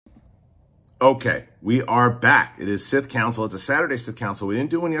Okay, we are back. It is Sith Council. It's a Saturday Sith Council. We didn't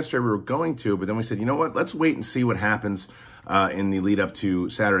do one yesterday. We were going to, but then we said, you know what? Let's wait and see what happens in the lead up to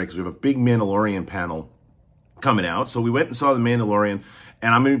Saturday, because we have a big Mandalorian panel coming out. So we went and saw the Mandalorian,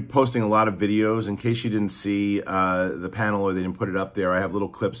 and I'm going to be posting a lot of videos. In case you didn't see the panel or they didn't put it up there, I have little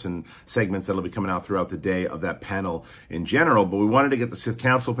clips and segments that'll be coming out throughout the day of that panel in general. But we wanted to get the Sith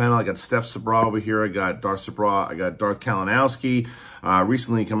Council panel. I got Steph Sabra over here. I got Darth Sabra. I got Darth Kalinowski,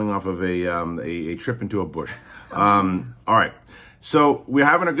 recently coming off of a trip into a bush. All right. So we're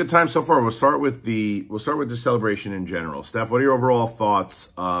having a good time so far. We'll start with the celebration in general. Steph, what are your overall thoughts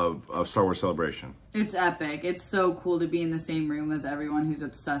of Star Wars Celebration? It's epic. It's so cool to be in the same room as everyone who's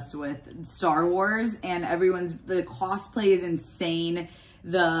obsessed with Star Wars, and the cosplay is insane.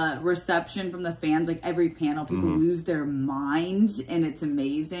 The reception from the fans, like every panel, people lose their mind, and it's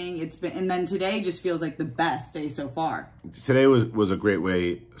amazing. And then today just feels like the best day so far. Today was a great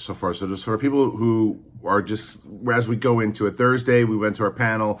way so far. So just for people who are just, as we go into it, Thursday we went to our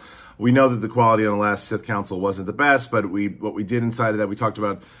panel. We know that the quality on the last Sith Council wasn't the best, but what we did inside of that, we talked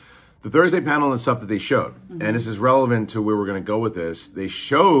about the Thursday panel and stuff that they showed. And this is relevant to where we're going to go with this. They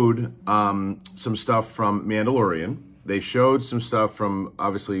showed some stuff from Mandalorian. They showed some stuff from,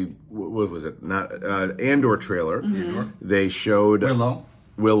 obviously, what was it? Not Andor trailer. They showed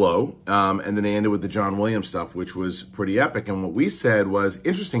Willow, and then they ended with the John Williams stuff, which was pretty epic. And what we said was,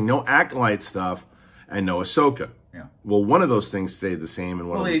 interesting, no Acolyte stuff and no Ahsoka. Yeah. Well, one of those things stayed the same, and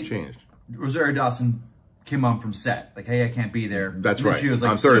one of them changed. Rosario Dawson came on from set, like, hey, I can't be there. That's right. She was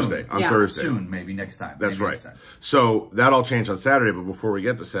like, on Thursday. Soon. Thursday. Soon, maybe next time. That's maybe right. Next time. So that all changed on Saturday, but before we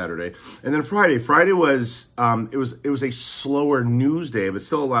get to Saturday. And then Friday was, it was a slower news day, but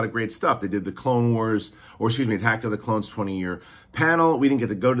still a lot of great stuff. They did the Clone Wars, Attack of the Clones 20-year panel. We didn't get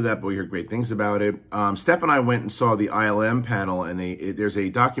to go to that, but we heard great things about it. Steph and I went and saw the ILM panel, and there's a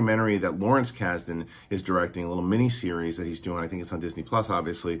documentary that Lawrence Kasdan is directing, a little mini-series that he's doing. I think it's on Disney Plus,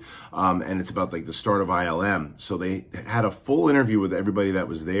 obviously, and it's about like the start of ILM. So they had a full interview with everybody that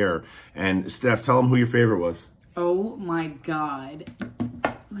was there. And Steph, tell them who your favorite was. Oh my God.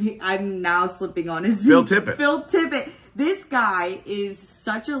 I'm now slipping on his Phil Tippett. Phil Tippett. This guy is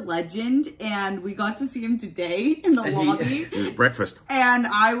such a legend, and we got to see him today in the lobby. It was breakfast. And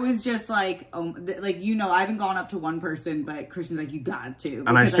I was just like, I haven't gone up to one person, but Christian's like, you got to.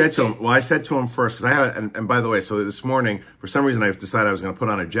 And I said to him first, because I had, and by the way, so this morning, for some reason, I decided I was going to put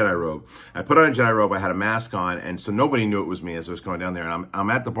on a Jedi robe. I put on a Jedi robe, I had a mask on, and so nobody knew it was me as I was going down there. And I'm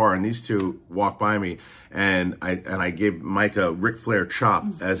at the bar, and these two walked by me, and I gave Mike a Ric Flair chop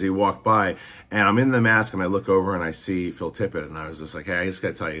as he walked by, and I'm in the mask, and I look over, and I see Phil Tippett, and I was just like, hey, I just got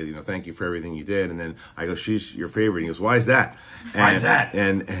to tell you, thank you for everything you did. And then I go, she's your favorite. And he goes, why is that? Why is that?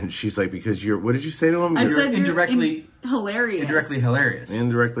 And she's like, because what did you say to him? I said indirectly hilarious. Indirectly hilarious.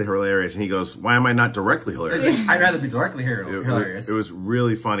 Indirectly hilarious. And he goes, why am I not directly hilarious? I'd rather be directly hilarious. It was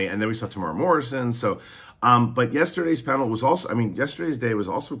really funny. And then we saw Tamara Morrison. So, but yesterday's panel was also, yesterday's day was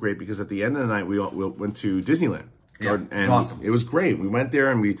also great, because at the end of the night, we went to Disneyland. Yeah, and it was awesome. It was great. We went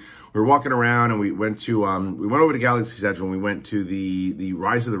there, and we were walking around, and we went over to Galaxy's Edge, and we went to the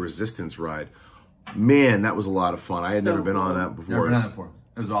Rise of the Resistance ride. Man, that was a lot of fun. I had never been on that before. Never been on that before.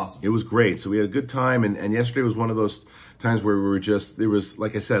 It was awesome. It was great. So we had a good time, and yesterday was one of those times where there was,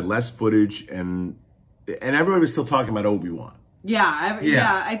 like I said, less footage, and everybody was still talking about Obi-Wan.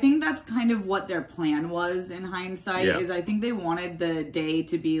 Yeah, I think that's kind of what their plan was in hindsight. Is I think they wanted the day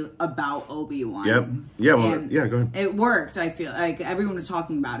to be about Obi-Wan. Yep. Yeah. Well. Go ahead. It worked. I feel like everyone was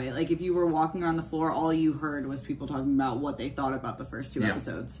talking about it. Like if you were walking around the floor, all you heard was people talking about what they thought about the first two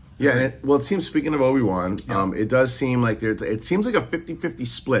episodes. Yeah. And it seems, speaking of Obi-Wan, it does seem like it seems like a 50-50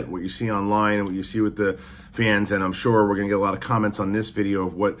 split. What you see online and what you see with the fans, and I'm sure we're going to get a lot of comments on this video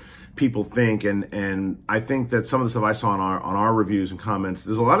of what people think, and I think that some of the stuff I saw on our reviews and comments,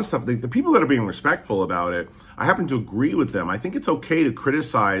 there's a lot of stuff, the people that are being respectful about it, I happen to agree with them. I think it's okay to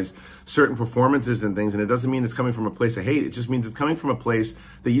criticize certain performances and things, and it doesn't mean it's coming from a place of hate. It just means it's coming from a place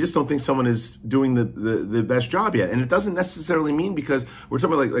that you just don't think someone is doing the best job yet. And it doesn't necessarily mean, because we're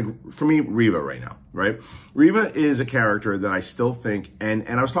talking about, like for me, Reva right now, right? Reva is a character that I still think, and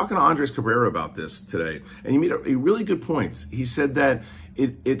I was talking to Andres Cabrera about this today, and he made a really good point. He said that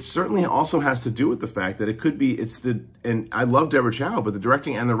it certainly also has to do with the fact that it could be, and I love Deborah Chow, but the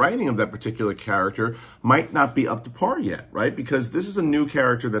directing and the writing of that particular character might not be up to par yet, right? Because this is a new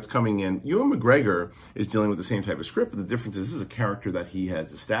character that's coming in. Ewan McGregor is dealing with the same type of script, but the difference is this is a character that he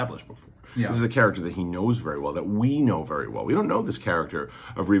has established before. Yeah. This is a character that he knows very well, that we know very well. We don't know this character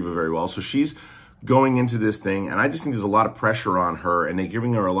of Reva very well, so she's going into this thing, and I just think there's a lot of pressure on her, and they're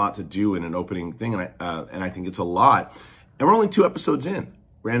giving her a lot to do in an opening thing, and I think it's a lot. And we're only 2 episodes in.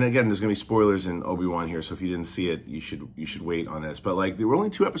 and again, there's going to be spoilers in Obi-Wan here, so if you didn't see it, you should wait on this. But like, there were only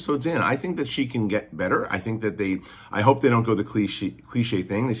 2 episodes in. I think that she can get better. I think that I hope they don't go the cliche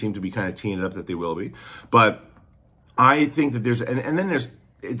thing. They seem to be kind of teeing it up that they will be. But I think that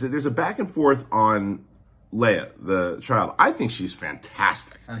there's a back and forth on Leia, the child. I think she's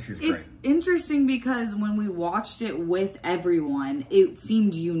fantastic. Oh, she was great. It's interesting because when we watched it with everyone, it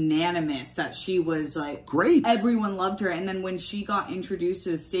seemed unanimous that she was like great. Everyone loved her, and then when she got introduced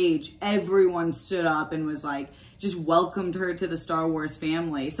to the stage, everyone stood up and was like, just welcomed her to the Star Wars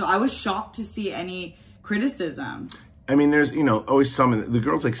family. So I was shocked to see any criticism. I mean, there's, always the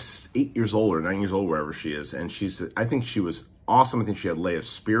girl's like 8 years old or 9 years old, wherever she is. And I think she was awesome. I think she had Leia's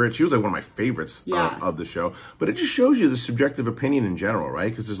spirit. She was like one of my favorites of the show. But it just shows you the subjective opinion in general, right?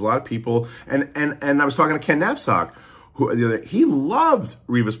 Because there's a lot of people, and I was talking to Ken Knapsack, he loved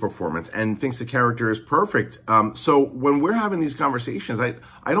Reva's performance and thinks the character is perfect. So when we're having these conversations, I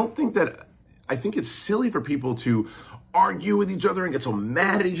think it's silly for people to argue with each other and get so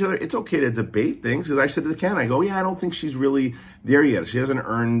mad at each other. It's okay to debate things. As I said to Ken, I go, I don't think she's really there yet. She hasn't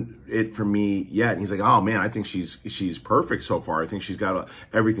earned it for me yet. And he's like, oh man, I think she's perfect so far. I think she's got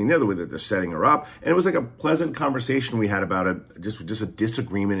everything there, the way that they're setting her up. And it was like a pleasant conversation we had about it, just a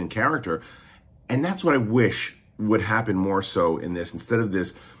disagreement in character. And that's what I wish would happen more so in this, instead of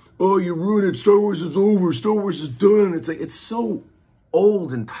this, oh, you ruined it, Star Wars is over, Star Wars is done. It's like, it's so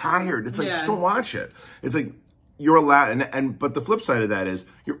old and tired. It's like, just don't watch it. It's like, you're allowed, but the flip side of that is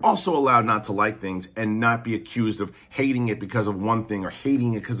you're also allowed not to like things and not be accused of hating it because of one thing or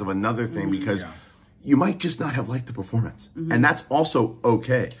hating it because of another thing, because you might just not have liked the performance. And that's also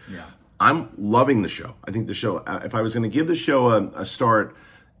okay. Yeah. I'm loving the show. I think the show, if I was going to give the show a start,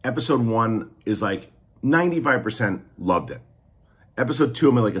 episode 1 is like 95% loved it. Episode 2,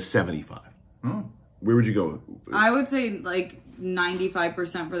 I'm at like a 75. Where would you go? I would say like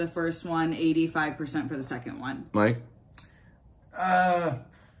 95% for the first one, 85% for the second one. Mike?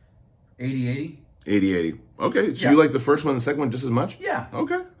 80-80. 80-80. Okay, so you like the first one and the second one just as much? Yeah.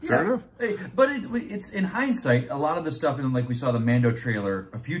 Okay, fair enough. But it's in hindsight, a lot of the stuff, and like we saw the Mando trailer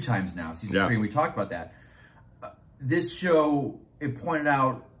a few times now, season 3, and we talked about that. This show, it pointed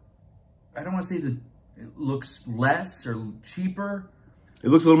out, I don't want to say that it looks less or cheaper. It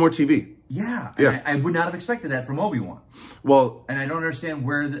looks a little more TV. Yeah. Yeah. I would not have expected that from Obi-Wan. Well, and I don't understand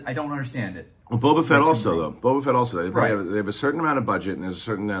I don't understand it. Well, Boba Fett also, though. Boba Fett also. They have a certain amount of budget, and there's a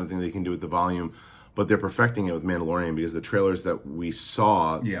certain amount of thing they can do with the volume, but they're perfecting it with Mandalorian, because the trailers that we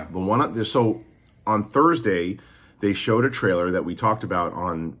saw, so on Thursday, they showed a trailer that we talked about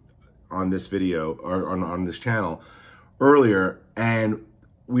on this video, or on this channel earlier, and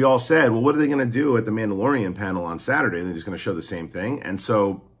we all said, well, what are they going to do at the Mandalorian panel on Saturday? They're just going to show the same thing. And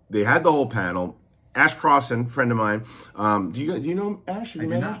so they had the whole panel. Ash Crossan, friend of mine. Do you know Ash? I do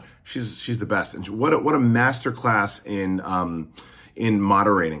not. Ash? She's the best. And what a master class in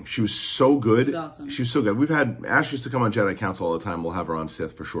moderating. She was so good. She's awesome. She was so good. We've had Ash used to come on Jedi Council all the time. We'll have her on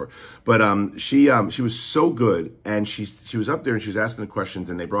Sith for sure. But she was so good, and she was up there and she was asking the questions,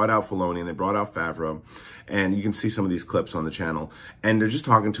 and they brought out Filoni and they brought out Favreau, and you can see some of these clips on the channel, and they're just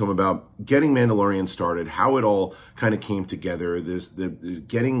talking to him about getting Mandalorian started, how it all kind of came together, the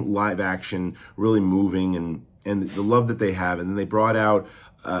getting live action really moving, and the love that they have. And then they brought out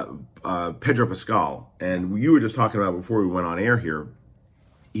Pedro Pascal, and you were just talking about before we went on air here.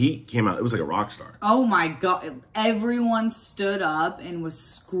 He came out, it was like a rock star. Oh my God. Everyone stood up and was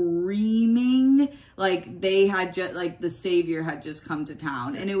screaming like they had just, like the savior had just come to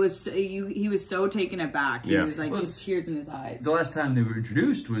town. And it was, he was so taken aback. He was like, tears in his eyes. The last time they were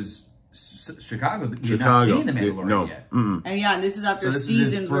introduced was Chicago. You've not seen the Mandalorian yet. And and this is after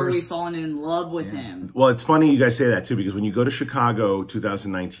seasons where we've fallen in love with him. Well, it's funny you guys say that too, because when you go to Chicago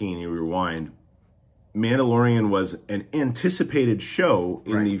 2019, you rewind, Mandalorian was an anticipated show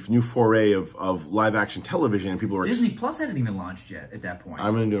in the new foray of live action television, and people were Disney Plus hadn't even launched yet at that point.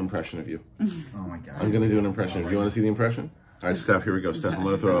 I'm going to do an impression of you. Oh my God! I'm going to do an impression. You want to see the impression? All right, Steph. Here we go, Steph. I'm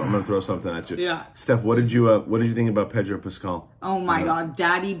going to throw something at you. Yeah. Steph, what did you think about Pedro Pascal? Oh my God!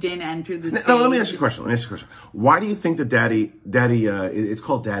 Daddy didn't enter the stage. No, let me ask you a question. Why do you think that Daddy? It's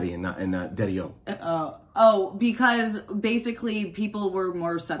called Daddy and not Daddy-O. Because basically people were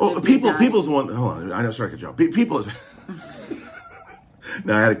more receptive. Oh, people's one. Hold on, I know. Sorry, I cut you off. People is.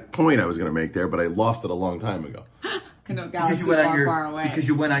 Now I had a point I was going to make there, but I lost it a long time ago. Far away. Because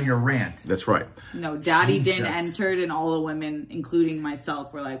you went on your rant. That's right. No, Daddy didn't enter, and all the women, including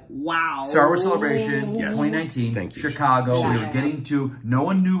myself, were like, "Wow!" Star Wars Celebration 2019, Thank you. Chicago. We were getting to. No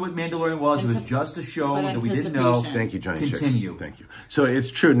one knew what Mandalorian was. It was just a show that we didn't know. Thank you, Johnny. Continue. Thank you. So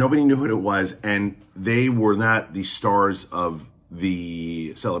it's true. Nobody knew what it was, and they were not the stars of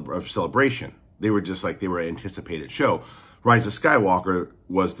the celebration. They were just like, they were an anticipated show. Rise of Skywalker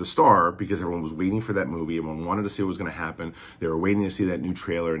was the star because everyone was waiting for that movie. Everyone wanted to see what was going to happen. They were waiting to see that new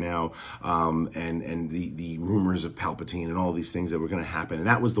trailer now, and the rumors of Palpatine and all these things that were going to happen. And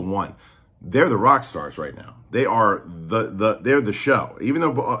that was the one. They're the rock stars right now. They are they're the show. Even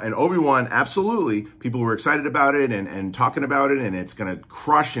though, and Obi-Wan, absolutely, people were excited about it and talking about it, and it's going to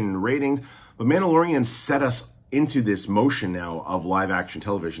crush in ratings. But Mandalorian set us into this motion now of live action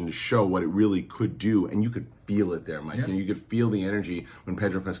television to show what it really could do, and you could feel it there, Mike. Yeah. And you could feel the energy when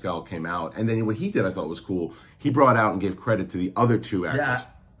Pedro Pascal came out. And then what he did, I thought was cool. He brought out and gave credit to the other two actors. Yeah.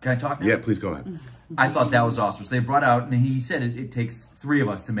 Can I talk now? Yeah, please go ahead. I thought that was awesome. So they brought out, and he said it takes 3 of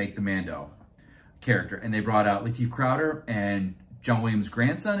us to make the Mando character. And they brought out Lateef Crowder and John Williams'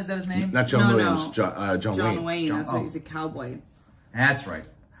 grandson. Is that his name? Not John No, Williams, no. John Wayne. That's right. He's a cowboy. That's right.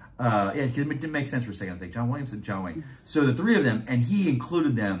 Yeah, it didn't make sense for a second. I was like, John Williams and John Wayne. So the 3 of them, and he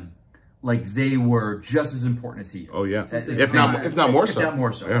included them like they were just as important as he is. Oh, yeah. If not more so. If not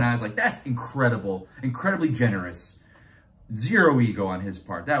more so. Yeah. And I was like, that's incredible. Incredibly generous. Zero ego on his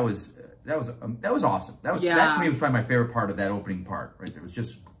part. That was awesome. That to me was probably my favorite part of that opening part. Right, it was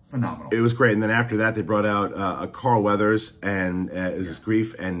just phenomenal. It was great. And then after that, they brought out Carl Weathers and his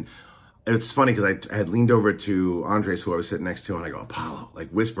grief. And it's funny because I had leaned over to Andres, who I was sitting next to, and I go, Apollo, like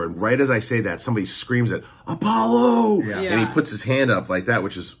whispered. Right as I say that, somebody screams it, Apollo! Yeah. And he puts his hand up like that,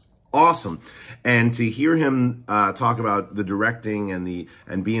 which is awesome. And to hear him talk about the directing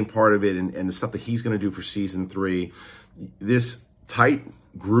and being part of it and the stuff that he's going to do for season 3, this tight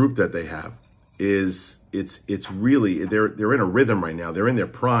group that they have is it's really they're in a rhythm right now. They're in their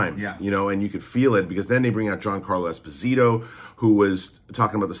prime, Yeah. and you could feel it because then they bring out Giancarlo Esposito, who was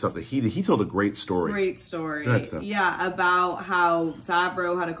talking about the stuff that he did. He told a great story. Great story. Go ahead, Steph. Yeah, about how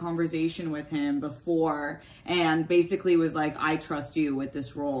Favreau had a conversation with him before and basically was like, I trust you with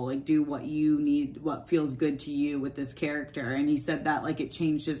this role. Like, do what you need, what feels good to you with this character. And he said that, like, it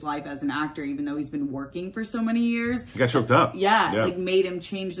changed his life as an actor, even though he's been working for so many years. He got choked up. Yeah, like, made him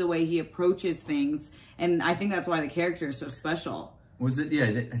change the way he approaches things. And I think that's why the character is so special. Was it? Yeah,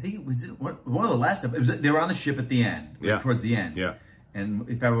 I think it was one of the last stuff. They were on the ship at the end, towards the end. Yeah. And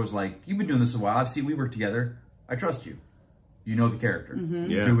Favreau was like, "You've been doing this a while. I've seen we work together. I trust you. You know the character.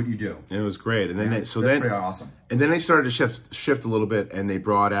 Yeah. Do what you do." And it was great. And then That's pretty awesome. And then they started to shift a little bit, and they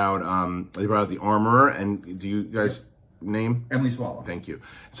brought out the armorer. And do you guys name Emily Swallow? Thank you.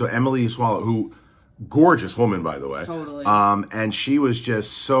 So Emily Swallow, who gorgeous woman, by the way. Totally. And she was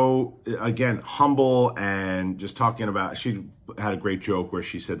just so, again, humble and just talking about, she had a great joke where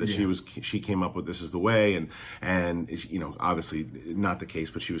she said that she came up with this is the way, and obviously not the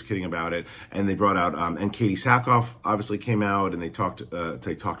case, but she was kidding about it. And they brought out, and Katie Sackhoff obviously came out, and they talked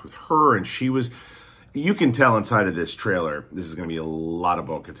with her, and she was, you can tell inside of this trailer, this is going to be a lot of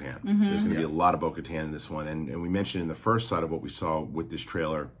Bo-Katan. There's going to be a lot of Bo-Katan in this one. And we mentioned in the first side of what we saw with this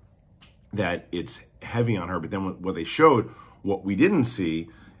trailer that it's heavy on her, but then what they showed, what we didn't see,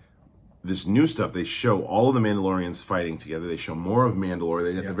 this new stuff, they show all of the Mandalorians fighting together. They show more of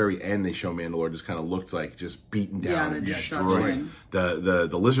Mandalore. At the very end, they show Mandalore just kind of looked like just beaten down and destroyed. The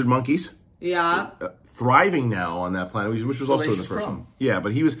lizard monkeys. Yeah. Thriving now on that planet, which was also in the first one. Yeah,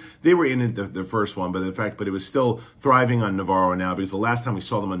 but they were in the first one, but it was still thriving on Navarro now, because the last time we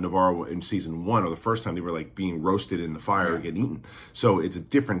saw them on Navarro in season 1, or the first time, they were like being roasted in the fire and getting eaten. So it's a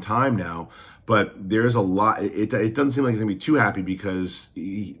different time now, but there's a lot. It doesn't seem like it's gonna be too happy, because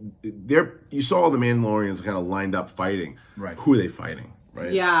you saw all the Mandalorians kind of lined up fighting. Right. Who are they fighting?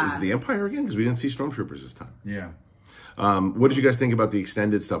 Right. Yeah. Is it the Empire again? Because we didn't see stormtroopers this time. Yeah. What did you guys think about the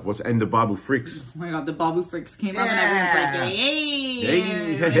extended stuff? And the Babu Freaks? Oh my god, the Babu Freaks came up and everyone's like,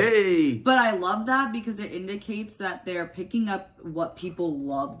 hey! Hey! But I love that because it indicates that they're picking up what people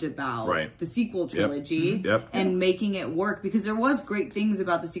loved about the sequel trilogy and making it work, because there was great things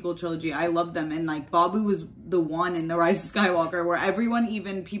about the sequel trilogy. I loved them, and like Babu was the one in the Rise of Skywalker where everyone,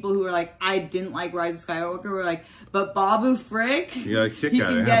 even people who were like, I didn't like Rise of Skywalker, were like, but Babu Frick, you got a kick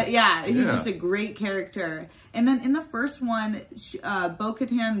out of him. He's just a great character. And then in the first one,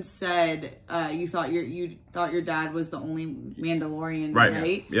 Bo-Katan said, "You thought your dad was the only Mandalorian,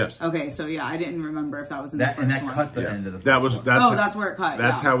 right?" Yes. Okay, so I didn't remember if that was in the first one. And that cut the end of the first one. That's where it cut.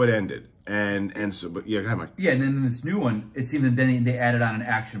 That's how it ended. And so, but go ahead, Mike. Yeah, and then in this new one, it seemed that then they added on an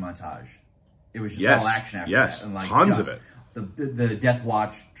action montage. It was just all action after that. And tons of it. The Death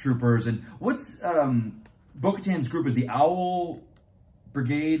Watch troopers, and what's Bo-Katan's group is the Owl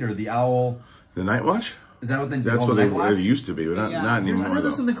Brigade or the Owl? The Night Watch. Is that what That's what they used to be, but not anymore. I thought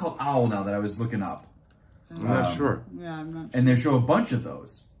there's something called Owl now that I was looking up. I'm not sure. Yeah, I'm not sure. And they show a bunch of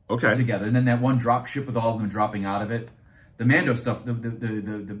those together. And then that one drop ship with all of them dropping out of it. The Mando stuff, the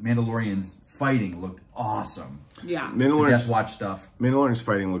Mandalorians fighting looked awesome. Yeah. The Death Watch stuff. Mandalorian's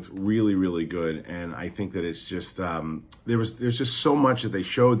fighting looked really, really good, and I think that it's just there's just so much that they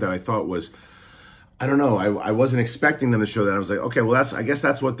showed that I thought was, I don't know, I wasn't expecting them to show that. I was like, okay, well I guess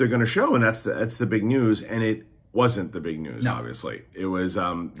that's what they're going to show, and that's the big news, and it wasn't the big news. No. Obviously, it was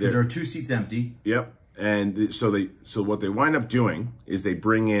because there are 2 seats empty. Yep, and so what they wind up doing is they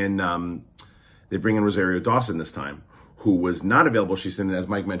bring in Rosario Dawson this time, who was not available. She's in, as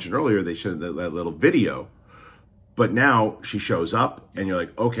Mike mentioned earlier, they showed that little video. But now she shows up, and you're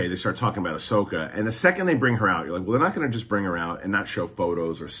like, okay, they start talking about Ahsoka. And the second they bring her out, you're like, well, they're not going to just bring her out and not show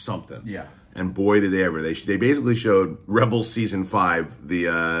photos or something. Yeah. And boy, did they ever. They basically showed Rebels Season 5,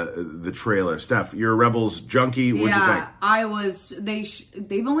 the trailer. Steph, you're a Rebels junkie. What'd you think? I was.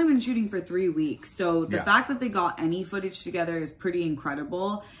 They've only been shooting for 3 weeks. So the fact that they got any footage together is pretty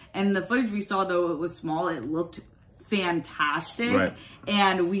incredible. And the footage we saw, though it was small, it looked fantastic. Right.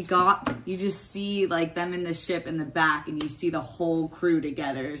 And you just see like them in the ship in the back, and you see the whole crew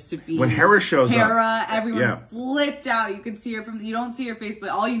together. Sabine, when Hera shows up, everyone flipped out. You can see her you don't see her face,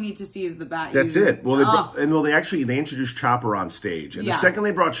 but all you need to see is the back. That's it. Well, they introduced Chopper on stage, and the second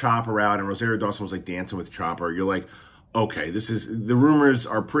they brought Chopper out, and Rosario Dawson was like dancing with Chopper, you're like, okay, the rumors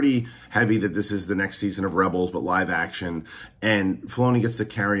are pretty heavy that this is the next season of Rebels, but live action. And Filoni gets to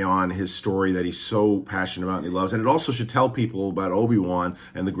carry on his story that he's so passionate about and he loves. And it also should tell people about Obi-Wan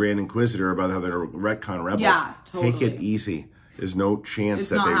and the Grand Inquisitor about how they're retcon Rebels. Yeah, totally. Take it easy. There's no chance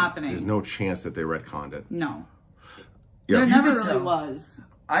happening. There's no chance that they retconned it. No. Yeah. There never really was.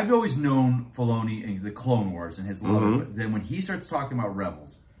 I've always known Filoni and the Clone Wars and his love of it. Then when he starts talking about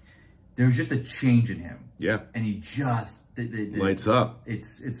Rebels, there's just a change in him. Yeah, and he just lights up.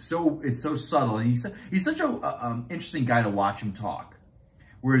 It's so subtle, and he's such a interesting guy to watch him talk.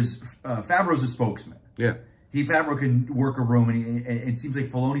 Whereas Favreau's a spokesman. Yeah, Favreau can work a room, and it seems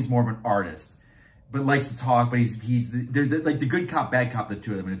like Filoni's more of an artist, but likes to talk. But they're like the good cop, bad cop, the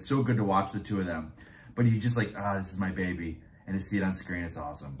two of them, and it's so good to watch the two of them. But he's just like, this is my baby. And to see it on screen, it's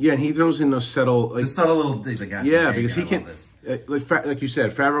awesome. Yeah, and he throws in those subtle little things like that. Yeah, because he can, like you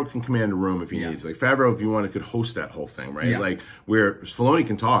said, Favreau can command a room if he needs. Like Favreau, if you want, could host that whole thing, right? Yeah. Like where Filoni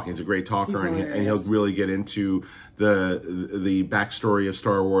can talk, he's a great talker, and he'll really get into the backstory of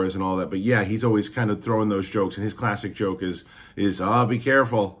Star Wars and all that. But yeah, he's always kind of throwing those jokes, and his classic joke is be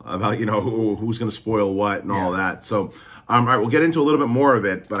careful about who's going to spoil what and all that. So. All right, we'll get into a little bit more of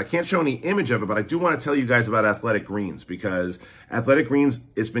it, but I can't show any image of it, but I do want to tell you guys about Athletic Greens, because Athletic Greens,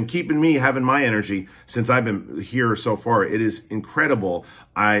 it's been keeping me having my energy since I've been here so far. It is incredible.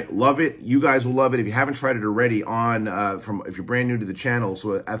 I love it. You guys will love it. If you haven't tried it already if you're brand new to the channel,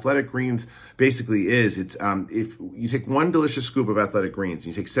 so Athletic Greens basically is, it's if you take one delicious scoop of Athletic Greens,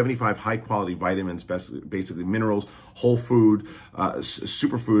 and you take 75 high-quality vitamins, basically minerals, whole food,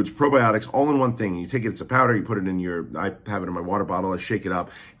 superfoods, probiotics, all in one thing. You take it, it's a powder, you put it in I have it in my water bottle, I shake it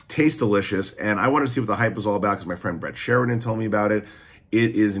up. Tastes delicious, and I wanted to see what the hype was all about because my friend Brett Sheridan told me about it.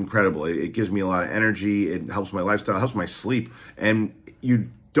 It is incredible. It gives me a lot of energy. It helps my lifestyle, helps my sleep, and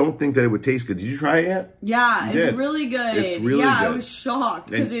you don't think that it would taste good. Did you try it yet? Yeah, it's really good. It's really good. I was shocked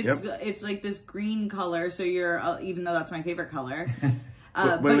because it's like this green color. So even though that's my favorite color.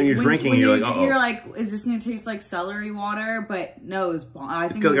 But when you're drinking, you're like, you're like, is this going to taste like celery water? But no, I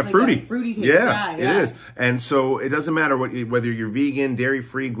think it's like a fruity taste. Yeah, it is. And so it doesn't matter whether you're vegan,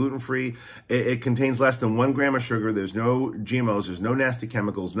 dairy-free, gluten-free. It contains less than 1 gram of sugar. There's no GMOs. There's no nasty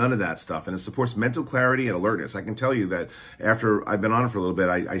chemicals, none of that stuff. And it supports mental clarity and alertness. I can tell you that after I've been on it for a little bit,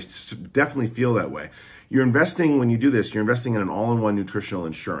 I definitely feel that way. When you do this, you're investing in an all-in-one nutritional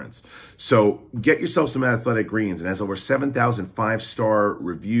insurance. So get yourself some Athletic Greens. It has over 7,000 5-star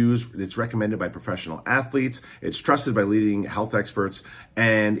reviews. It's recommended by professional athletes. It's trusted by leading health experts.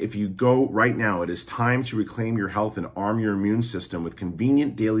 And if you go right now, it is time to reclaim your health and arm your immune system with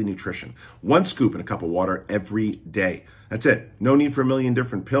convenient daily nutrition. 1 scoop in a cup of water every day. That's it. No need for a million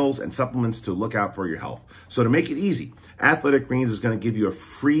different pills and supplements to look out for your health. So to make it easy, Athletic Greens is going to give you a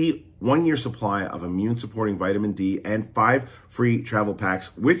free 1-year supply of immune-supporting vitamin D and 5 free travel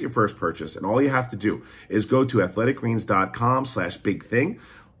packs with your first purchase. And all you have to do is go to athleticgreens.com/bigthing,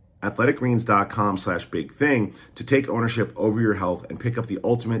 athleticgreens.com/bigthing to take ownership over your health and pick up the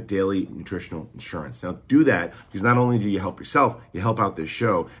ultimate daily nutritional insurance. Now do that because not only do you help yourself, you help out this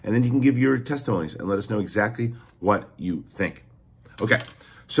show, and then you can give your testimonies and let us know exactly what you think. Okay,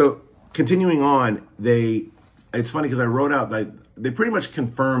 so continuing on, it's funny because I wrote out that they pretty much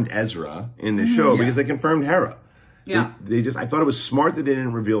confirmed Ezra in this show because they confirmed Hera. Yeah. I thought it was smart that they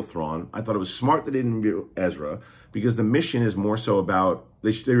didn't reveal Thrawn. I thought it was smart that they didn't reveal Ezra because the mission is more so about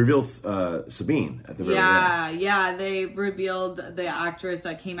they revealed Sabine at the very end. Yeah, they revealed the actress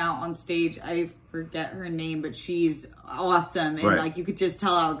that came out on stage. I forget her name, but she's awesome, and like you could just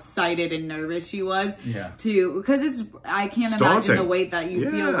tell how excited and nervous she was. Because I can't imagine daunting. the weight that you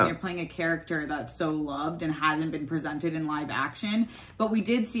feel when you're playing a character that's so loved and hasn't been presented in live action. But we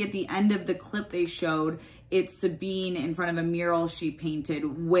did see at the end of the clip they showed, it's Sabine in front of a mural she painted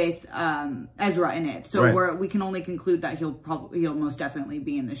with Ezra in it. So we can only conclude that he'll most definitely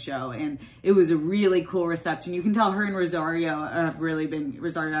be in the show. And it was a really cool reception. You can tell her and Rosario have really been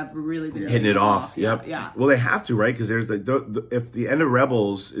hitting it off. Yep. Yeah. Well, they have to, right? Because there's if the end of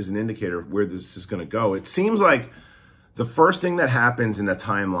Rebels is an indicator of where this is going to go, it seems like the first thing that happens in the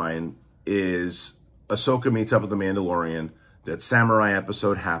timeline is Ahsoka meets up with the Mandalorian. That samurai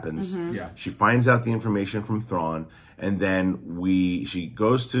episode happens. She finds out the information from Thrawn, and then she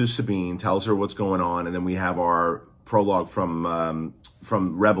goes to Sabine, tells her what's going on, and then we have our prologue from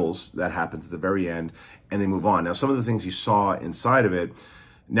Rebels that happens at the very end, and they move on. Now, some of the things you saw inside of it.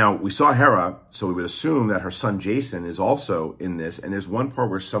 Now, we saw Hera, so we would assume that her son Jason is also in this, and there's one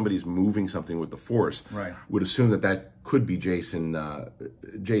part where somebody's moving something with the Force. Right. Would assume that could be Jason,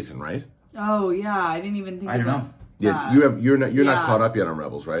 right? Oh yeah, I didn't even think. I don't know. Yeah, you're not caught up yet on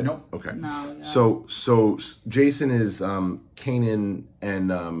Rebels, right? Nope. Okay. No. Yeah. So Jason is Kanan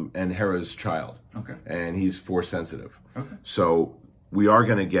and Hera's child. Okay. And he's Force sensitive. Okay. So we are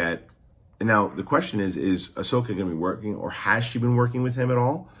going to get. Now the question is Ahsoka going to be working, or has she been working with him at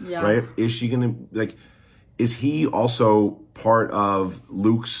all? Yeah. Right? Is she going to Is he also part of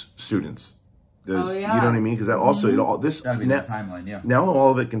Luke's students? You know what I mean? Because that also this gotta be the timeline. Yeah. Now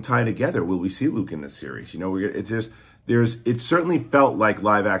all of it can tie together. Will we see Luke in this series? You know, it certainly felt like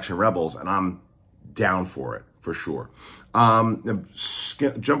live action Rebels, and I'm down for it for sure.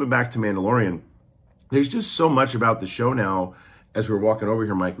 Jumping back to Mandalorian, there's just so much about the show now. As we were walking over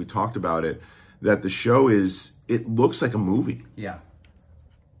here, Mike, we talked about it. That the show it looks like a movie. Yeah.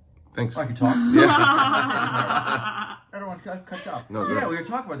 Thanks. I can talk. Yeah. I don't want to cut you off. No, we were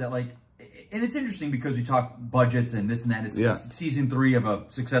talking about that, and it's interesting because we talk budgets and this and that. It's season 3 of a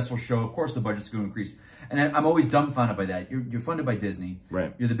successful show. Of course, the budget's going to increase, and I'm always dumbfounded by that. You're funded by Disney.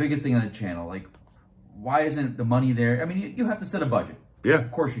 Right. You're the biggest thing on the channel. Why isn't the money there? I mean, you have to set a budget. Yeah. Of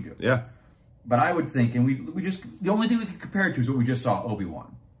course you do. Yeah. But I would think, and we just the only thing we could compare it to is what we just saw,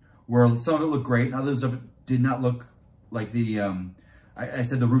 Obi-Wan, where some of it looked great and others of it did not look like the. I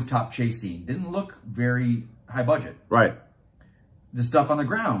said the rooftop chase scene didn't look very high budget. Right. The stuff on the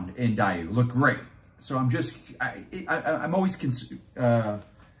ground in Dayu looked great. So I'm always not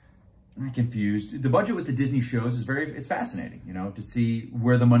confused. The budget with the Disney shows it's fascinating, to see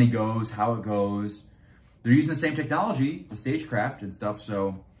where the money goes, how it goes. They're using the same technology, the stagecraft and stuff,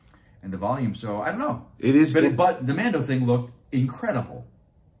 and the volume. So I don't know. It is, but the Mando thing looked incredible.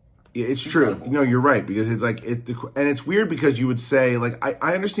 It's true. No, you're right, because it's and it's weird because you would say,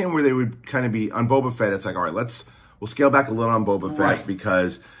 I understand where they would kind of be on Boba Fett. It's all right, we'll scale back a little on Boba Fett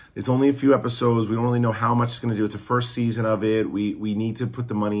because it's only a few episodes. We don't really know how much it's going to do. It's the first season of it. We need to put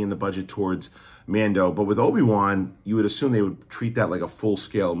the money in the budget towards Mando. But with Obi-Wan, you would assume they would treat that like a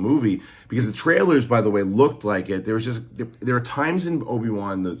full-scale movie, because the trailers, by the way, looked like it. There are times in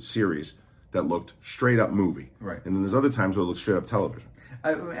Obi-Wan, the series, that looked straight up movie. Right. And then there's other times where it looked straight up television.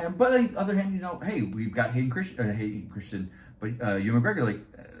 But on the other hand, hey, we've got Hayden Christensen, but Ewan McGregor,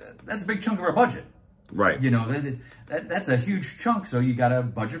 that's a big chunk of our budget. Right. That's a huge chunk, so you got a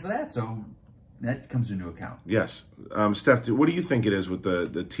budget for that, so that comes into account. Yes. Steph, what do you think it is with the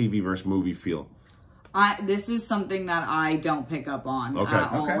TV versus movie feel? This is something that I don't pick up on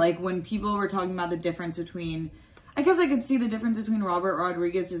at all. Like when people were talking about the difference between, I guess I could see the difference between Robert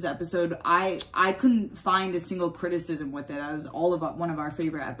Rodriguez's episode. I couldn't find a single criticism with it. It was all about one of our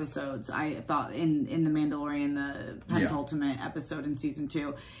favorite episodes. I thought in The Mandalorian, the penultimate episode in season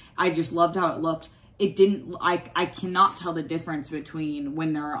 2. I just loved how it looked. It didn't, I cannot tell the difference between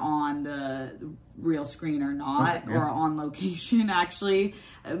when they're on the real screen or not, or on location, actually.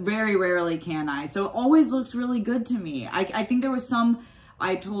 Very rarely can I. So it always looks really good to me. I think there was some,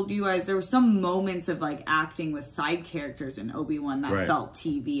 I told you guys, there were some moments of acting with side characters in Obi-Wan that felt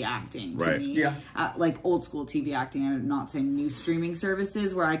TV acting to me. Yeah. Like old school TV acting. I'm not saying new streaming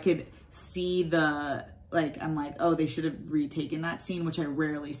services, where I could see the, I'm like, oh, they should have retaken that scene, which I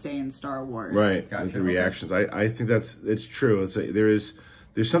rarely say in Star Wars. Right, gotcha. With the reactions. I think it's true. There's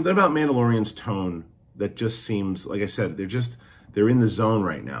something about Mandalorian's tone that just seems, like I said, they're in the zone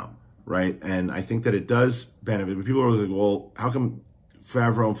right now, right? And I think that it does benefit. But people are always like, well, how come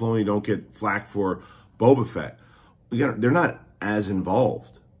Favreau and Filoni don't get flack for Boba Fett? They're not as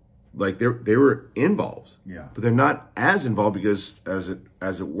involved like they were involved. Yeah. But they're not as involved because as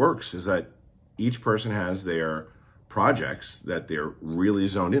it works is that each person has their projects that they're really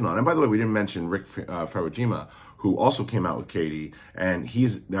zoned in on. And by the way, we didn't mention Rick Famuyiwa, who also came out with Katie, and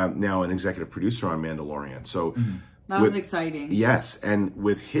he's now an executive producer on Mandalorian. So that was exciting. Yes, and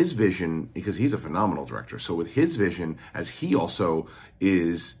with his vision, because he's a phenomenal director, so with his vision, as he also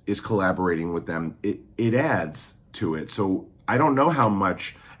is collaborating with them, it adds to it. So I don't know how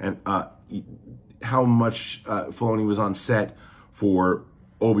much Filoni was on set for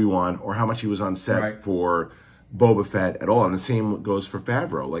Obi-Wan, or how much he was on set for Boba Fett at all. And the same goes for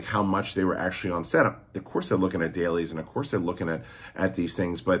Favreau, like how much they were actually on set. Of course they're looking at dailies, and of course they're looking at these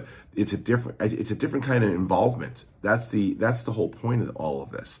things, but it's a different kind of involvement. That's the whole point of all of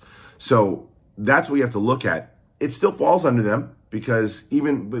this. So that's what you have to look at. It still falls under them, because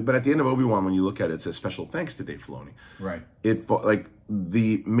but at the end of Obi-Wan, when you look at it, it says special thanks to Dave Filoni. Right. For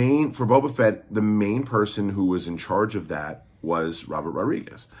Boba Fett, the main person who was in charge of that was Robert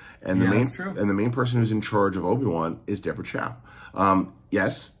Rodriguez, and the main person who's in charge of Obi-Wan is Deborah Chow.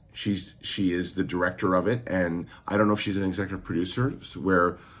 Yes, she is the director of it, and I don't know if she's an executive producer.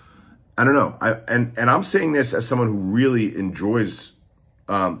 Where I don't know. And I'm saying this as someone who really enjoys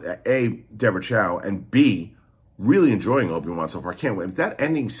Deborah Chow, and B, really enjoying Obi-Wan so far. I can't wait. That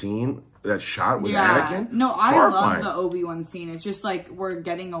ending scene, that shot with Anakin. No, I love the Obi-Wan scene. It's just like we're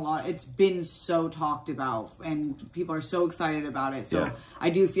getting a lot. It's been so talked about, and people are so excited about it. So I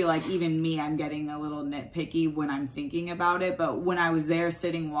do feel like even me, I'm getting a little nitpicky when I'm thinking about it. But when I was there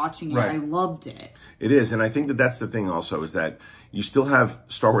sitting watching it, I loved it. It is, and I think that's the thing also, is that you still have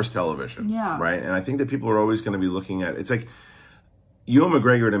Star Wars television, right? And I think that people are always going to be looking at, it's like, Ewan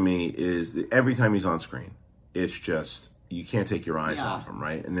McGregor to me is, every time he's on screen, it's just, you can't take your eyes off him,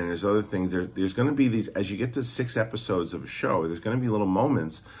 right? And then there's other things. There's going to be these, as you get to 6 episodes of a show, there's going to be little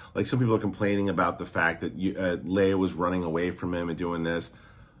moments. Like some people are complaining about the fact that Leia was running away from him and doing this.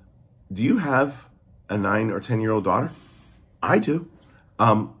 Do you have a 9 or 10-year-old daughter? I do.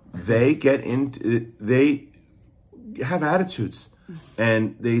 They have attitudes,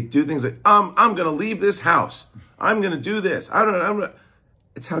 and they do things like, I'm going to leave this house. I'm going to do this.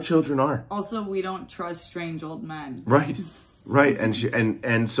 It's how children are. Also, we don't trust strange old men. Right.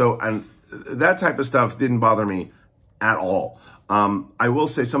 And so that type of stuff didn't bother me at all. I will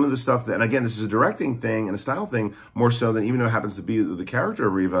say some of the stuff that, and again, this is a directing thing and a style thing more so than, even though it happens to be the character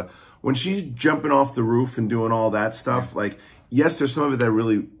of Reva, when she's jumping off the roof and doing all that stuff, like, yes, there's some of it that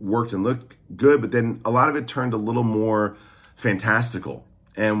really worked and looked good, but then a lot of it turned a little more fantastical.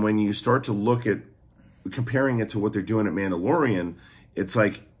 And when you start to look at comparing it to what they're doing at Mandalorian, it's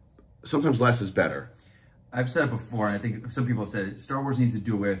like sometimes less is better. I've said it before, and I think some people have said it. Star Wars needs to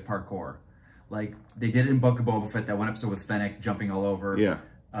do away with parkour. Like, they did it in Book of Boba Fett, that one episode with Fennec jumping all over. Yeah.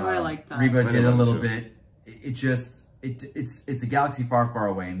 I like that. Reva did a little bit. It's a galaxy far, far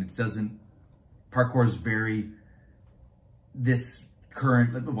away, and it doesn't... Parkour is very... This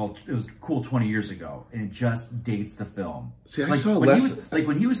current... Well, it was cool 20 years ago, and it just dates the film. See, I saw less...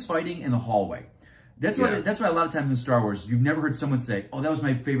 when he was fighting in the hallway... That's why a lot of times in Star Wars, you've never heard someone say, oh, that was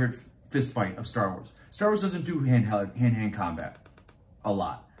my favorite fist fight of Star Wars. Star Wars doesn't do hand-to-hand combat a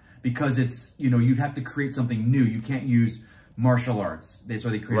lot, because it's, you'd have to create something new. You can't use martial arts. That's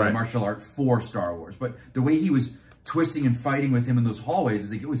why they created a martial art for Star Wars. But the way he was twisting and fighting with him in those hallways,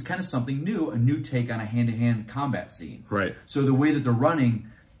 is like, it was kind of something new, a new take on a hand-to-hand combat scene. Right. So the way that they're running,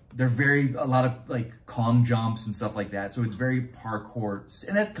 they're a lot of like Kong jumps and stuff like that. So it's very parkour,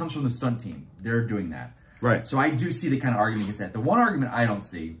 and that comes from the stunt team. They're doing that. Right. So I do see the kind of argument against that. The one argument I don't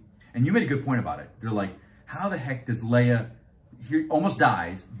see, and you made a good point about it. They're like, how the heck does Leia, almost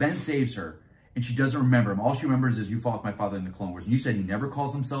dies, Ben saves her, and she doesn't remember him. All she remembers is, you fought with my father in the Clone Wars. And you said he never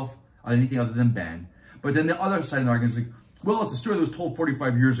calls himself anything other than Ben. But then the other side of the argument is like, well, it's a story that was told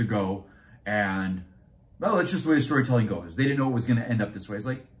 45 years ago, and... well, that's just the way the storytelling goes. They didn't know it was going to end up this way. It's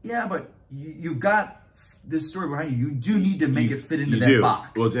like, yeah, but you've got this story behind you. You do need to make it fit into that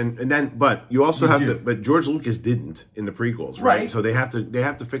box. Well, but you also have to. But George Lucas didn't in the prequels, right? So they have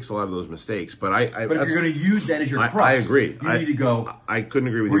to fix a lot of those mistakes. But if you're going to use that as your crux, I agree. You need to go. I couldn't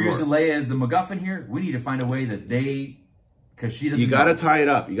agree with you more. We're using Leia as the MacGuffin here. We need to find a way that because she doesn't. You got to tie it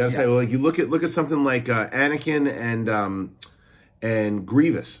up. You got to tie. Like, you look at something like Anakin and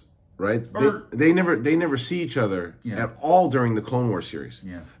Grievous. Right? They never see each other at all during the Clone Wars series.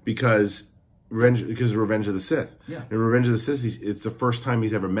 Yeah. Because of Revenge of the Sith. Yeah. In Revenge of the Sith, it's the first time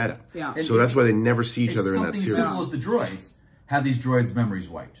he's ever met him. Yeah. So that's why they never see each other in that series. Something as simple as the droids have these droids' memories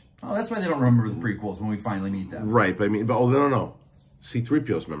wiped. Oh, that's why they don't remember the prequels when we finally meet them. Right, but no.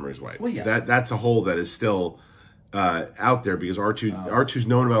 C-3PO's memories wiped. Well, yeah. That's a hole that is still out there because R2's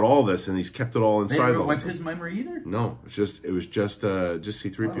known about all this and he's kept it all inside. They didn't wipe his memory either. No, it was just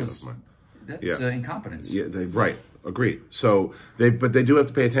C-3PO's mind. That's incompetence. Yeah, right. Agreed. So but they do have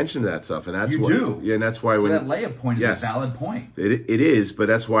to pay attention to that stuff, and that's yeah, and that's why so that Leia point is a valid point. It is, but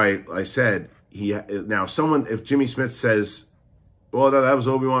that's why I said if Jimmy Smith says, well, that was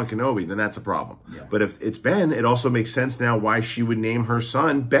Obi-Wan Kenobi, then that's a problem. Yeah. But if it's Ben, it also makes sense now why she would name her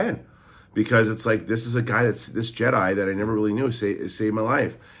son Ben. Because it's like, this is a guy this Jedi that I never really knew saved my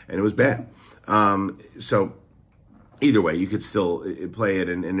life. And it was Ben. So either way, you could still play it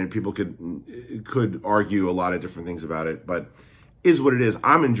and then people could argue a lot of different things about it. But is what it is.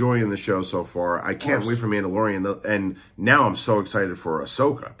 I'm enjoying the show so far. I can't wait for Mandalorian. And now I'm so excited for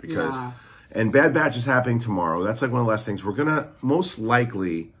Ahsoka because... Yeah. And Bad Batch is happening tomorrow. That's like one of the last things. We're going to most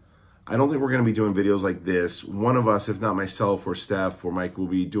likely... I don't think we're going to be doing videos like this. One of us, if not myself or Steph or Mike, will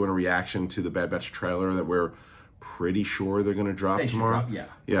be doing a reaction to the Bad Batch trailer that we're pretty sure they're going to drop tomorrow.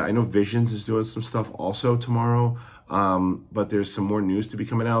 Yeah, I know Visions is doing some stuff also tomorrow. But there's some more news to be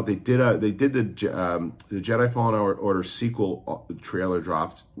coming out. They did the Jedi Fallen Order sequel trailer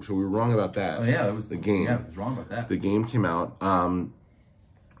dropped, so we were wrong about that. Oh yeah, that was the game. Yeah, I was wrong about that. The game came out.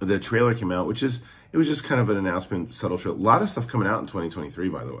 The trailer came out, it was just kind of an announcement, subtle show. A lot of stuff coming out in 2023,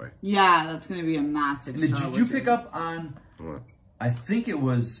 by the way. Yeah, that's going to be a massive Did you pick up on, what? I think it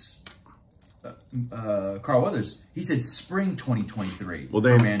was Carl Weathers. He said spring 2023 for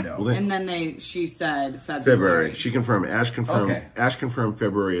Mando. And then she said February. She confirmed. Ash confirmed. Okay. Ash confirmed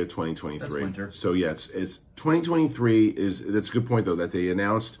February of 2023. That's winter. So yeah, it's 2023 that's a good point though that they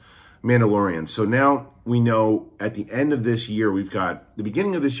announced Mandalorian. So now we know at the end of this year, we've got the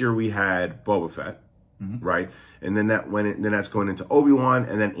beginning of this year, we had Boba Fett, right? And then then that's going into Obi-Wan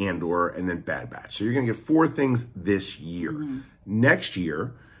and then Andor and then Bad Batch. So you're going to get 4 things this year. Next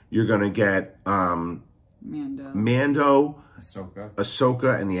year, you're going to get Mando,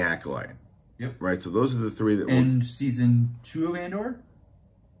 Ahsoka, and the Acolyte. Yep. Right. So those are the 3 that. And season 2 of Andor.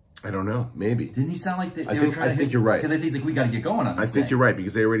 I don't know. Maybe. Didn't he sound like that? I think you're right. Because I think he's like, we got to get going on this. I think you're right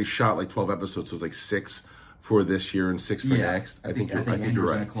because they already shot like 12 episodes, so it's like 6 for this year and 6 for next. I think you're right.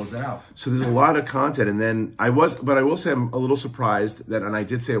 Going to close that out. So there's a lot of content, and then I will say I'm a little surprised that, and I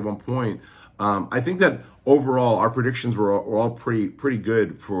did say at one point, I think that overall our predictions were all pretty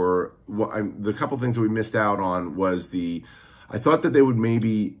good for the couple things that we missed out on was I thought that they would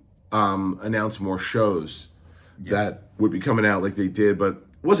maybe announce more shows that would be coming out like they did, but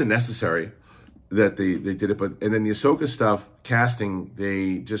it wasn't necessary that they did it. And then the Ahsoka stuff, casting,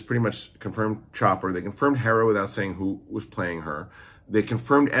 they just pretty much confirmed Chopper. They confirmed Hera without saying who was playing her. They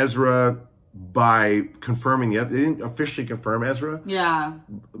confirmed Ezra by confirming they didn't officially confirm Ezra. Yeah,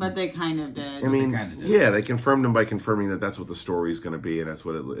 but they kind of did. I mean, they confirmed him by confirming that that's what the story is going to be, and that's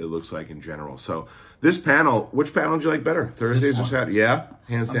what it looks like in general. So this panel, which panel did you like better? Thursdays or Saturday? Yeah,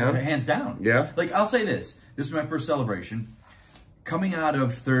 hands down. Hands down. Yeah. Like I'll say this. This was my first celebration. Coming out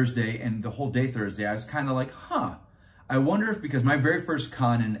of Thursday and the whole day Thursday, I was kind of like, I wonder if, because my very first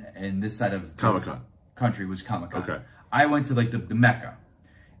con in this side of Comic-Con country was Comic-Con. Okay. I went to like the Mecca.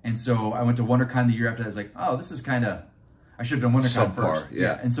 And so I went to WonderCon the year after that. I was like, oh, this is kind of, I should have done WonderCon first.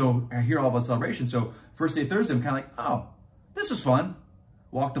 Yeah. And so I hear all about celebration. So first day Thursday, I'm kind of like, oh, this was fun.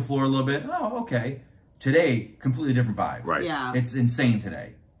 Walk the floor a little bit. Oh, okay. Today, completely different vibe. Right. Yeah. It's insane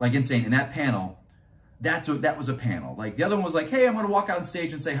today. Like insane. And that panel, that was a panel. Like the other one was like, hey, I'm going to walk out on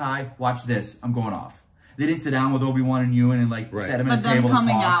stage and say hi. Watch this. I'm going off. They didn't sit down with Obi-Wan and Ewan and like set him at a table and talk. But them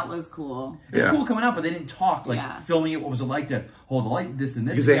coming out was cool. It was cool coming out, but they didn't talk like filming it. What was it like to hold the light, this and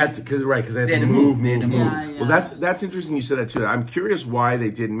this? Because they had to, because they had to move. Yeah. Well, that's interesting. You said that too. I'm curious why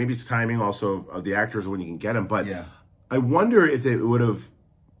they didn't. Maybe it's timing also of the actors when you can get them. But I wonder if it would have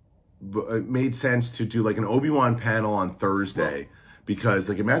made sense to do like an Obi-Wan panel on Thursday, because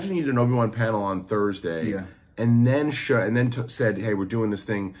like imagine you did an Obi-Wan panel on Thursday. Yeah. And then said, "Hey, we're doing this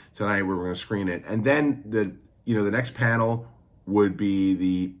thing tonight. We're going to screen it." And then the next panel would be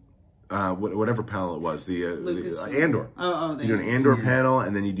the whatever panel it was, the Andor. They do an Andor panel,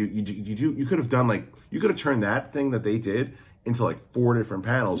 and then you could have done you could have turned that thing that they did into like 4 different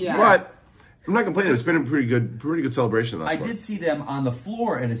panels. Yeah. But I'm not complaining. It's been a pretty good celebration. I did see them on the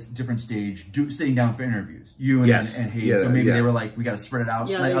floor at a different stage, sitting down for interviews. You and Hayes. So maybe they were like, we got to spread it out,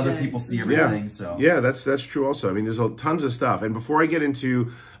 let other people see everything. So that's true. Also, I mean, there's tons of stuff. And before I get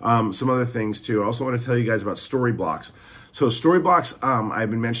into some other things too, I also want to tell you guys about Story Blocks. So Story Blocks,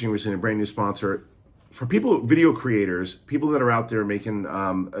 I've been mentioning recently, a brand new sponsor. For people, video creators, people that are out there making,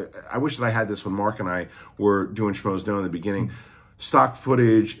 I wish that I had this when Mark and I were doing Schmoes Know in the beginning. Stock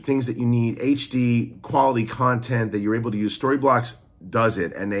footage, things that you need, HD quality content that you're able to use. Storyblocks does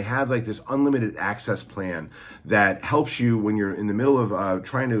it, and they have like this unlimited access plan that helps you when you're in the middle of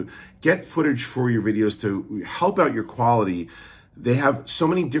trying to get footage for your videos to help out your quality. They have so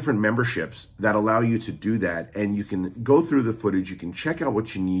many different memberships that allow you to do that, and you can go through the footage, you can check out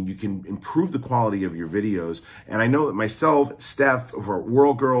what you need, you can improve the quality of your videos. And I know that myself, Steph, for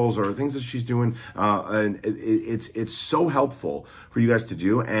World Girls, or things that she's doing, and it's so helpful for you guys to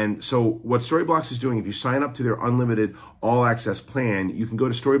do. And so what Storyblocks is doing, if you sign up to their unlimited all access plan, you can go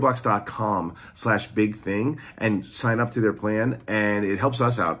to storyblocks.com/bigthing and sign up to their plan, and it helps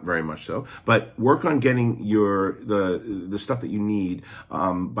us out very much so. But work on getting the stuff that you need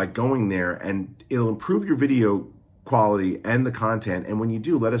by going there, and it'll improve your video quality and the content. And when you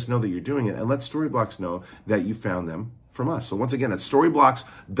do, let us know that you're doing it, and let Storyblocks know that you found them from us. So once again, it's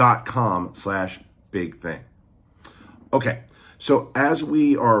storyblocks.com/bigthing. Okay, so as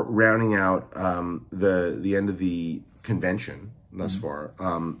we are rounding out the end of the convention thus far,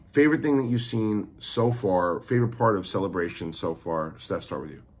 favorite thing that you've seen so far, favorite part of Celebration so far? Steph, start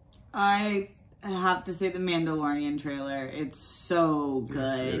with you. I have to say the Mandalorian trailer. It's so good.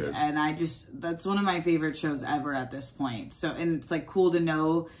 Yes, it is. And that's one of my favorite shows ever at this point. So, and it's like cool to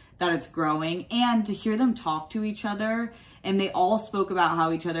know that it's growing and to hear them talk to each other. And they all spoke about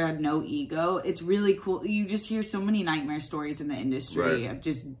how each other had no ego. It's really cool. You just hear so many nightmare stories in the industry of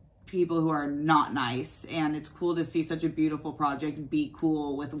just people who are not nice. And it's cool to see such a beautiful project be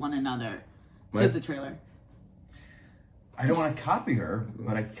cool with one another. So the trailer. I don't want to copy her,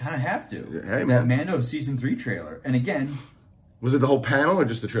 but I kind of have to. Hey, that Mando season 3 trailer, and again, was it the whole panel or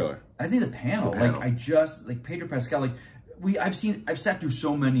just the trailer? I think the panel. Like Pedro Pascal. Like I've sat through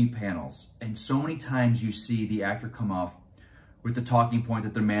so many panels, and so many times you see the actor come off with the talking point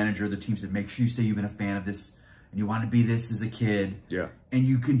that their manager, the team said, make sure you say you've been a fan of this and you want to be this as a kid. Yeah. And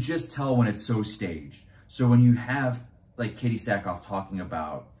you can just tell when it's so staged. So when you have like Katie Sackhoff talking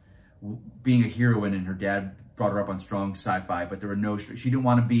about being a heroine, and her dad brought her up on strong sci-fi, but there were no, she didn't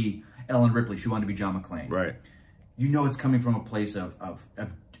want to be Ellen Ripley, she wanted to be John McClane. Right. You know it's coming from a place of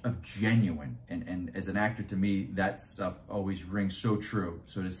genuine, and as an actor, to me, that stuff always rings so true.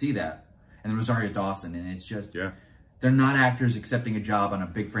 So to see that, and then Rosario Dawson, and it's just, they're not actors accepting a job on a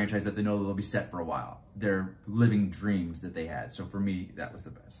big franchise that they know they'll be set for a while. They're living dreams that they had. So for me, that was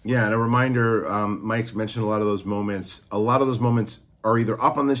the best. Yeah, and a reminder, Mike mentioned a lot of those moments. A lot of those moments are either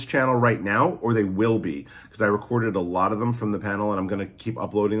up on this channel right now or they will be, because I recorded a lot of them from the panel, and I'm going to keep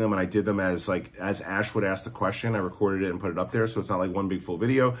uploading them. And I did them as Ash would ask the question. I recorded it and put it up there, so it's not like one big full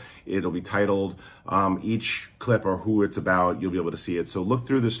video. It'll be titled each clip or who it's about. You'll be able to see it. So look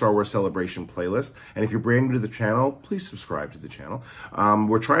through the Star Wars Celebration playlist, and if you're brand new to the channel, please subscribe to the channel.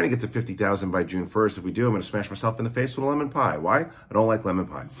 We're trying to get to 50,000 by June 1st. If we do, I'm going to smash myself in the face with a lemon pie. Why? I don't like lemon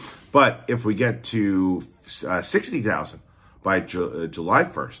pie. But if we get to 60,000 by July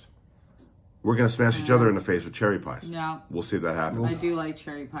 1st, we're going to smash each other in the face with cherry pies. Yeah. We'll see if that happens. I do like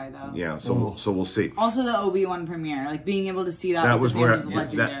cherry pie, though. Yeah, so we'll see. Also, the Obi-Wan premiere, like being able to see that was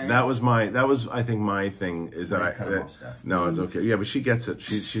legendary. That was I think my thing is that no, it's okay. Yeah, but she gets it.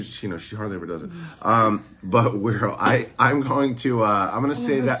 She she hardly ever does it. But I'm going to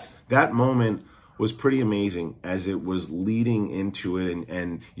say that moment was pretty amazing as it was leading into it,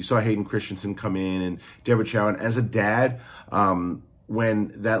 and you saw Hayden Christensen come in and Deborah Chow, and as a dad,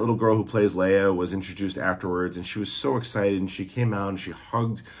 when that little girl who plays Leia was introduced afterwards, and she was so excited, and she came out and she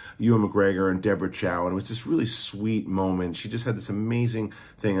hugged Ewan McGregor and Deborah Chow, and it was this really sweet moment. She just had this amazing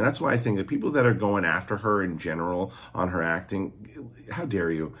thing, and that's why I think that people that are going after her in general on her acting, how dare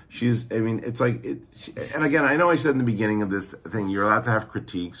you? It's like, and again, I know I said in the beginning of this thing, you're allowed to have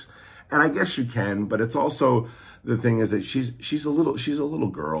critiques, and I guess you can, but it's also, the thing is that she's a little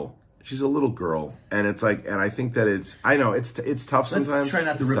girl. She's a little girl, and it's like, and I think that it's tough sometimes. Let's try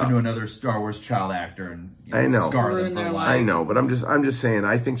not to rip into another Star Wars child actor and scar them for life. I know, but I'm just saying.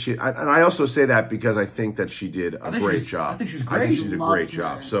 I think and I also say that because I think that she did a great job. I think she's great. I think she did a great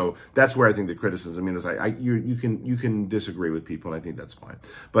job. So that's where I think the criticism. Is you can disagree with people, and I think that's fine.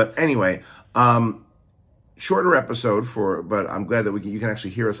 But anyway. Shorter episode but I'm glad that you can actually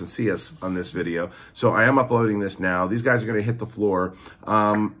hear us and see us on this video. So I am uploading this now. These guys are going to hit the floor.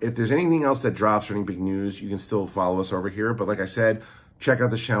 If there's anything else that drops or any big news, you can still follow us over here. But like I said, check out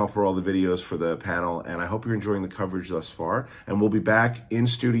this channel for all the videos for the panel. And I hope you're enjoying the coverage thus far. And we'll be back in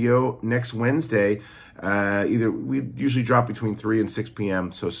studio next Wednesday. We usually drop between 3 and 6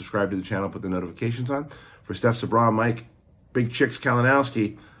 p.m. So subscribe to the channel, put the notifications on. For Steph Sabra, Mike, Big Chicks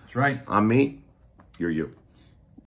Kalinowski. That's right. I'm me. You're you.